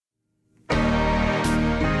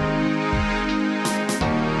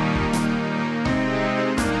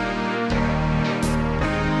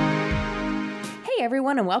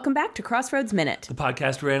everyone, and welcome back to Crossroads Minute. The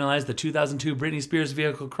podcast where we analyze the 2002 Britney Spears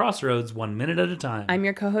vehicle Crossroads 1 minute at a time. I'm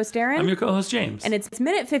your co-host, Erin. I'm your co-host, James. And it's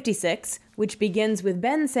minute 56, which begins with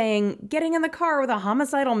Ben saying, getting in the car with a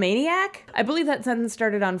homicidal maniac? I believe that sentence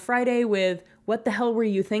started on Friday with, what the hell were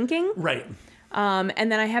you thinking? Right. And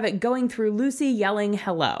then I have it going through Lucy yelling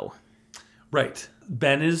hello. Right.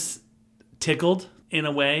 Ben is tickled in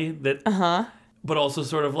a way that, but also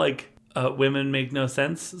sort of like women make no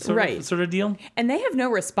sense sort of deal. And they have no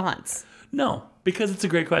response. No, because it's a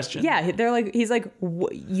great question. Yeah, he's like,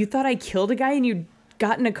 you thought I killed a guy and you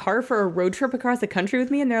got in a car for a road trip across the country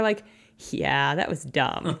with me? And they're like, yeah, that was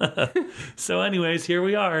dumb. So anyways, here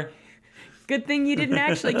we are. Good thing you didn't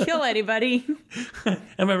actually kill anybody.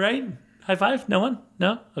 Am I right? High five? No one?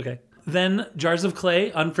 No? Okay. Then Jars of Clay,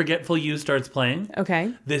 Unforgetful You starts playing.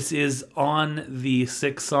 Okay. This is on the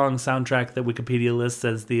 6-song soundtrack that Wikipedia lists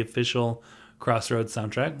as the official Crossroads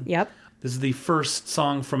soundtrack. Yep. This is the first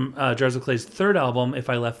song from Jars of Clay's third album, If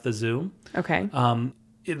I Left the Zoo. Okay.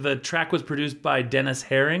 The track was produced by Dennis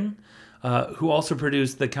Herring, who also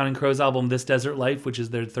produced the Counting Crows album, This Desert Life, which is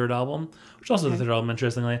their third album, which is also the third album,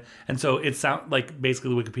 interestingly. And so it sounds like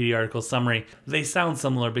basically the Wikipedia article summary. They sound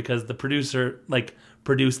similar because the producer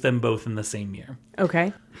produced them both in the same year.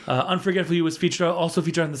 Okay. Unforgetful You was also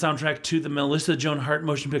featured on the soundtrack to the Melissa Joan Hart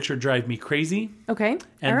motion picture Drive Me Crazy. Okay.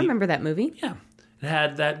 I remember that movie. Yeah. It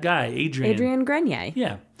had that guy, Adrian Grenier.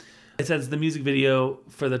 Yeah. It says the music video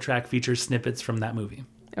for the track features snippets from that movie.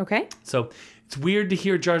 Okay. So it's weird to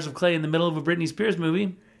hear Jars of Clay in the middle of a Britney Spears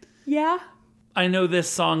movie. Yeah. I know this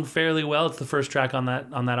song fairly well. It's the first track on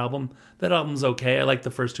that album. That album's okay. I like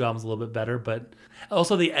the first two albums a little bit better, but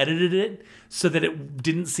also they edited it so that it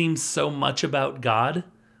didn't seem so much about God,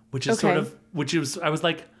 which is I was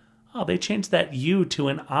like, oh, they changed that U to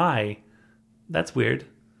an I. That's weird.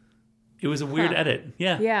 It was a weird edit.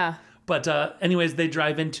 Yeah. Yeah. But anyways, they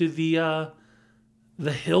drive into the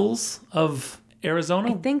hills of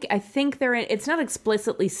Arizona. I think they're in. It's not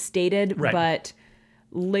explicitly stated, right. But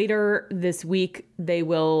later this week they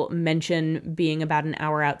will mention being about an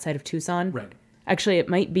hour outside of Tucson. Right. Actually, it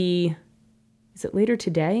might be. Is it later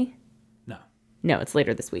today? No, it's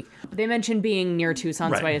later this week. They mentioned being near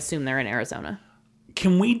Tucson, so I assume they're in Arizona.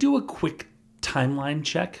 Can we do a quick timeline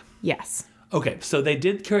check? Yes. Okay, so they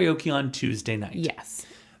did karaoke on Tuesday night. Yes.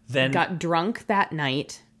 Then got drunk that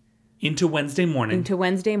night. Into Wednesday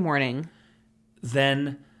morning.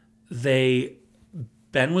 Then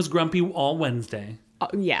Ben was grumpy all Wednesday.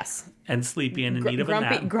 Yes. And sleepy and in need of a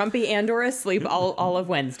nap. Grumpy and or asleep all of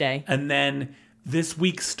Wednesday. And then this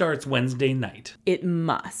week starts Wednesday night. It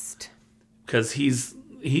must. Because he's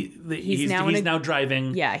now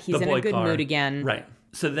driving. Yeah, he's the in boy a good car. mood again. Right.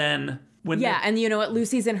 So then and you know what?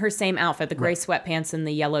 Lucy's in her same outfit, the gray sweatpants and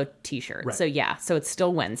the yellow t-shirt. Right. So it's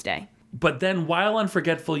still Wednesday. But then while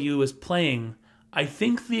Unforgetful You is playing, I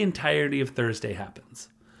think the entirety of Thursday happens.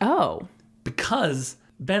 Oh. Because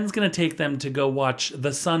Ben's going to take them to go watch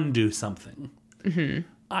the sun do something. Mm-hmm.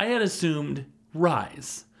 I had assumed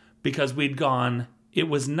Rise because it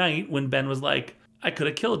was night when Ben was like, I could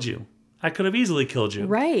have killed you. I could have easily killed you.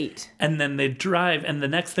 Right. And then they drive, and the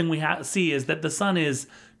next thing we see is that the sun is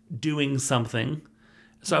doing something.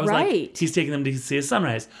 So I was like, he's taking them to see a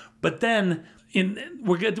sunrise. But then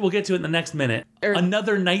we'll get to it in the next minute.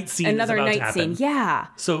 Another night scene is about to happen. Yeah.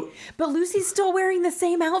 So, but Lucy's still wearing the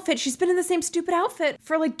same outfit. She's been in the same stupid outfit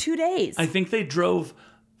for like 2 days. I think they drove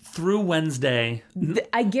through Wednesday.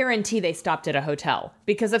 I guarantee they stopped at a hotel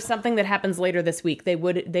because of something that happens later this week. They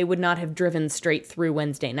would not have driven straight through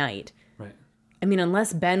Wednesday night. Right. I mean,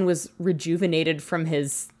 unless Ben was rejuvenated from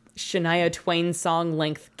his Shania Twain song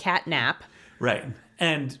length cat nap. Right.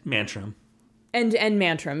 And Mantram. And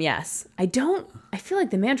Mantram, yes. I feel like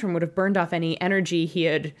the Mantram would have burned off any energy he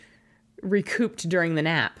had recouped during the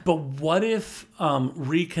nap. But what if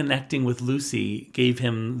reconnecting with Lucy gave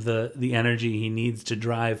him the energy he needs to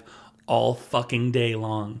drive all fucking day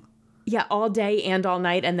long? Yeah, all day and all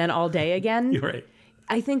night and then all day again. You're right.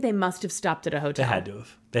 I think they must have stopped at a hotel. They had to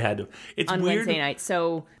have. It's on weird. Wednesday night.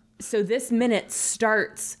 So this minute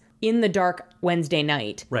starts in the dark Wednesday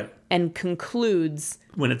night. Right. And concludes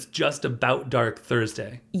when it's just about dark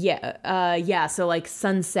Thursday. Yeah. So like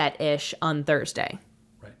sunset-ish on Thursday.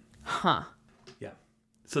 Right. Huh. Yeah.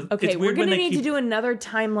 So okay, we're going to need to do another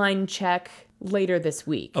timeline check later this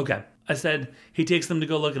week. Okay. I said he takes them to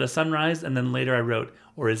go look at a sunrise, and then later I wrote,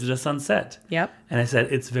 or is it a sunset? Yep. And I said,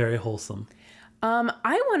 it's very wholesome.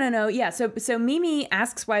 I want to know, so Mimi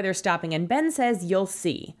asks why they're stopping, and Ben says, you'll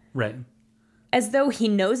see. Right. As though he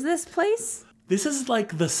knows this place? This is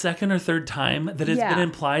like the second or third time that it's been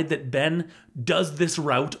implied that Ben does this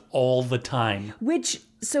route all the time.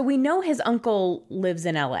 So we know his uncle lives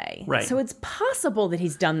in LA. Right. So it's possible that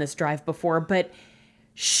he's done this drive before, but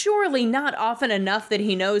surely not often enough that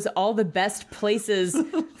he knows all the best places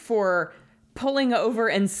for pulling over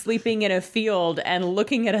and sleeping in a field and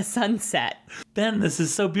looking at a sunset. Ben, this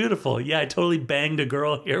is so beautiful. Yeah, I totally banged a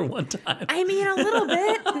girl here one time. I mean, a little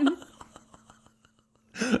bit.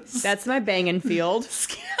 That's my banging field.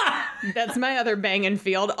 That's my other banging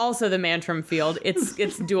field. Also the Mantram field.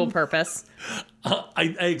 It's dual purpose.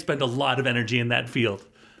 I expend a lot of energy in that field.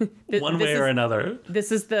 One way or another.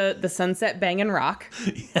 This is the sunset banging rock.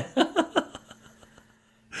 Yeah.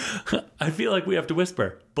 I feel like we have to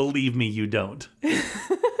whisper. Believe me, you don't.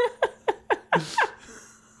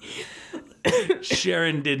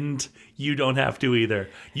 Sharon didn't. You don't have to either.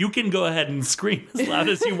 You can go ahead and scream as loud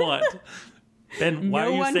as you want. Ben, why are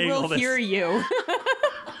you saying all this? No one will hear you.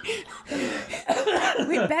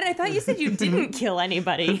 Wait, Ben, I thought you said you didn't kill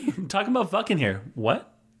anybody. I'm talking about fucking here.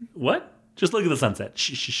 What? What? Just look at the sunset.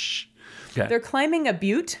 Shh, shh, shh. Okay. They're climbing a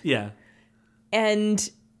butte. Yeah. And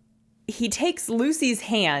he takes Lucy's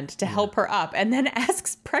hand to help her up and then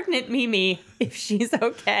asks pregnant Mimi if she's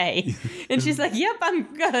okay. And she's like, yep, I'm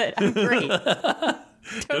good. I'm great. Totally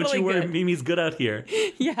Don't you worry, good. Mimi's good out here.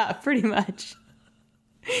 Yeah, pretty much.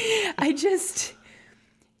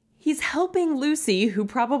 He's helping Lucy, who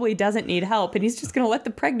probably doesn't need help, and he's just going to let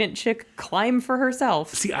the pregnant chick climb for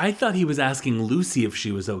herself. See, I thought he was asking Lucy if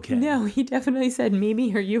she was okay. No, he definitely said,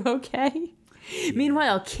 Mimi, are you okay? Yeah.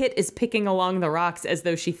 Meanwhile, Kit is picking along the rocks as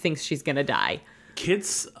though she thinks she's going to die.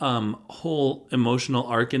 Kit's whole emotional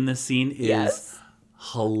arc in this scene is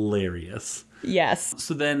hilarious. Yes.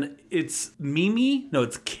 So then it's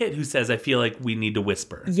it's Kit who says, I feel like we need to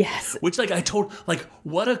whisper. Yes. Which,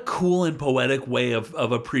 what a cool and poetic way of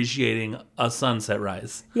appreciating a sunset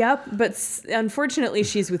rise. Yep, but unfortunately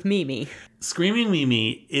she's with Mimi. Screaming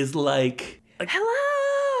Mimi is like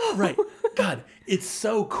hello! Right. God, it's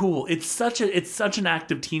so cool. It's such an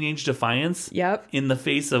act of teenage defiance. Yep. In the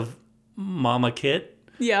face of Mama Kit.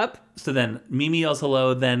 Yep. So then Mimi yells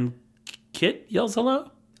hello, then Kit yells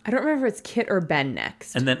hello? I don't remember if it's Kit or Ben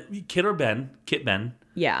next. And then Kit Ben.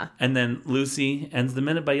 Yeah. And then Lucy ends the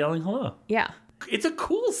minute by yelling hello. Yeah. It's a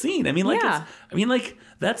cool scene. I mean,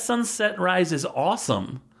 that sunset rise is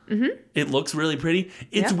awesome. Mm-hmm. It looks really pretty.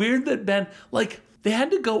 It's weird that Ben, they had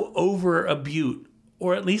to go over a butte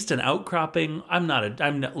or at least an outcropping.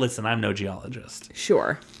 Listen, I'm no geologist.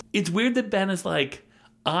 Sure. It's weird that Ben is like,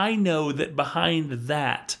 I know that behind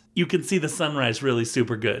that, you can see the sunrise really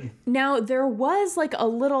super good. Now, there was a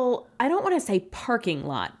little, I don't want to say parking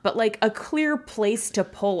lot, but a clear place to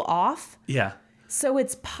pull off. Yeah. So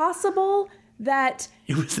it's possible that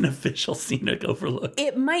it was an official scenic overlook.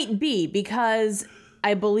 It might be because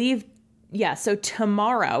I believe, so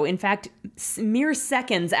tomorrow, in fact, mere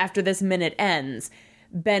seconds after this minute ends,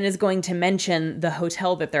 Ben is going to mention the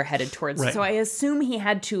hotel that they're headed towards. Right. So I assume he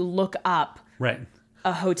had to look up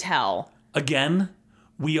a hotel. Again,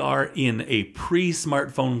 we are in a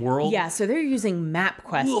pre-smartphone world. Yeah, so they're using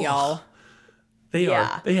MapQuest, y'all. They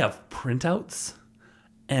are. They have printouts,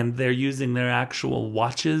 and they're using their actual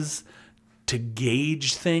watches to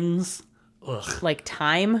gauge things. Ugh. Like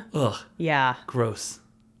time? Ugh. Yeah. Gross.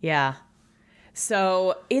 Yeah.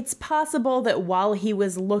 So it's possible that while he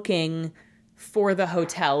was looking for the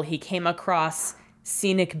hotel, he came across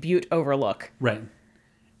Scenic Butte Overlook. Right.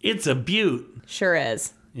 It's a butte. Sure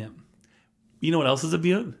is. Yeah. You know what else is a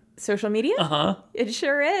butte? Social media? Uh-huh. It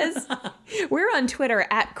sure is. We're on Twitter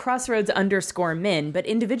at crossroads_min, but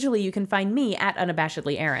individually you can find me at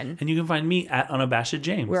unabashedly Aaron. And you can find me at unabashed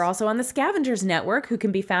James. We're also on the Scavengers Network, who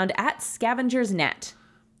can be found at scavengersnet.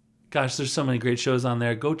 Gosh, there's so many great shows on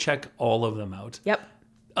there. Go check all of them out. Yep.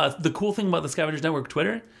 The cool thing about the Scavengers Network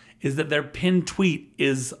Twitter is that their pinned tweet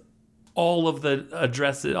is all of the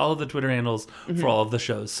addresses, all of the Twitter handles for all of the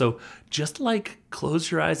shows. So just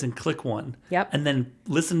close your eyes and click one. Yep. And then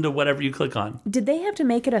listen to whatever you click on. Did they have to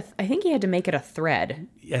make it I think he had to make it a thread.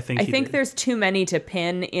 I think there's too many to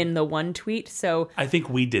pin in the one tweet. So I think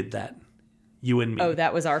we did that. You and me. Oh,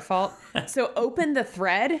 that was our fault. So open the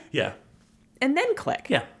thread. Yeah. And then click.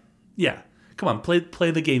 Yeah. Yeah. Come on,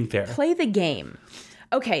 play the game fair. Play the game.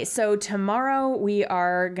 Okay, so tomorrow we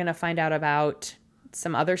are going to find out about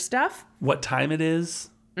some other stuff. What time it is.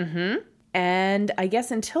 Mm-hmm. And I guess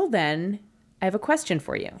until then, I have a question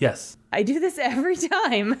for you. Yes. I do this every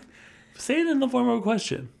time. Say it in the form of a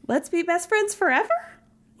question. Let's be best friends forever?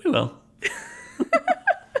 We will.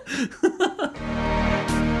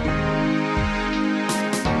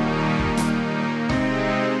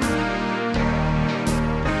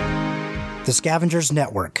 The Scavengers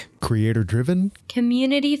Network. Creator-driven.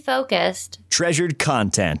 Community-focused. Treasured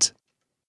content.